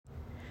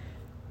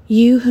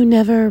You Who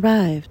Never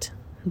Arrived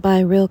by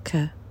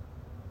Rilke,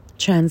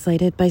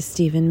 translated by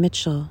Stephen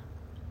Mitchell.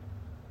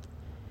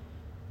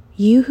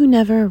 You who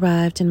never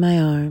arrived in my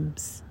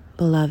arms,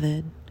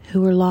 beloved,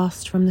 who were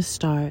lost from the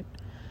start,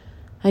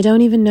 I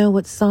don't even know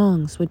what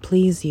songs would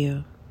please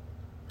you.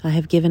 I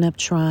have given up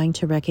trying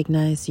to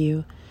recognize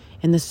you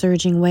in the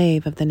surging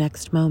wave of the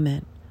next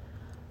moment.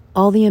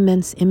 All the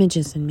immense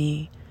images in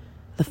me,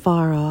 the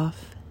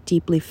far-off,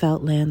 deeply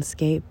felt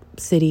landscape,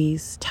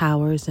 cities,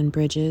 towers, and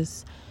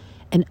bridges,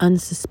 and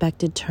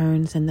unsuspected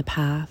turns in the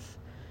path,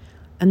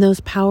 and those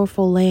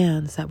powerful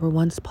lands that were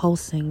once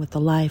pulsing with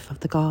the life of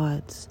the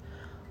gods,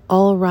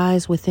 all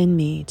rise within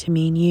me to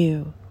mean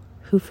you,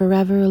 who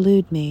forever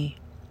elude me.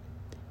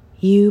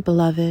 You,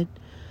 beloved,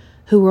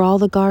 who were all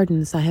the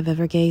gardens I have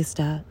ever gazed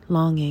at,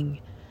 longing,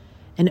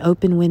 an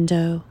open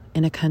window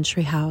in a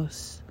country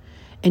house,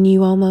 and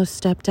you almost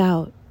stepped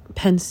out,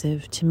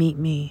 pensive, to meet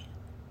me.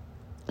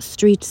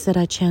 Streets that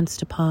I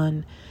chanced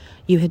upon,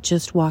 you had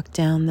just walked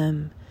down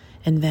them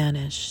and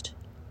vanished.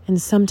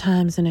 And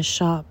sometimes in a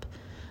shop,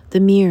 the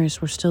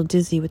mirrors were still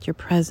dizzy with your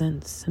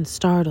presence and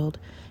startled,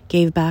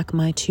 gave back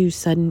my too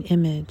sudden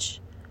image.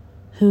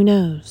 Who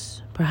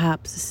knows,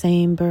 perhaps the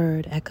same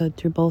bird echoed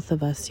through both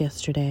of us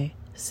yesterday,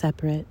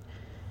 separate,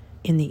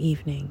 in the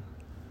evening.